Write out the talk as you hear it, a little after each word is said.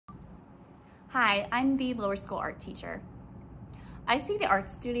Hi, I'm the lower school art teacher. I see the art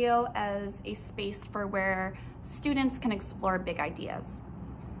studio as a space for where students can explore big ideas.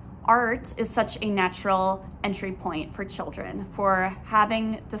 Art is such a natural entry point for children for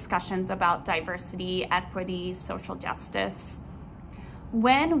having discussions about diversity, equity, social justice.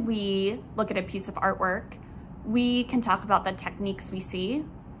 When we look at a piece of artwork, we can talk about the techniques we see,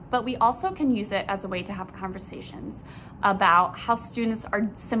 but we also can use it as a way to have conversations about how students are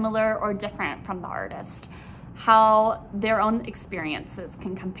similar or different from the artist, how their own experiences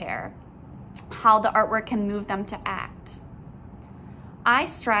can compare, how the artwork can move them to act. I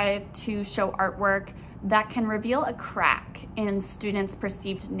strive to show artwork that can reveal a crack in students'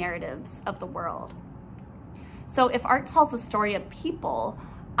 perceived narratives of the world. So if art tells a story of people,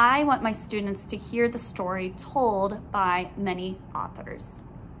 I want my students to hear the story told by many authors.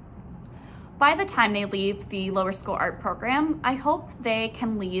 By the time they leave the lower school art program, I hope they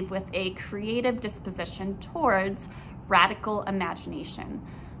can leave with a creative disposition towards radical imagination,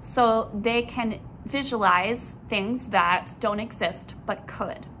 so they can visualize things that don't exist but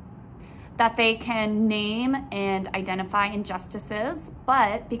could. That they can name and identify injustices,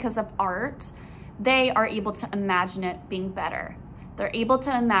 but because of art, they are able to imagine it being better. They're able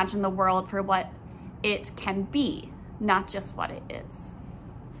to imagine the world for what it can be, not just what it is.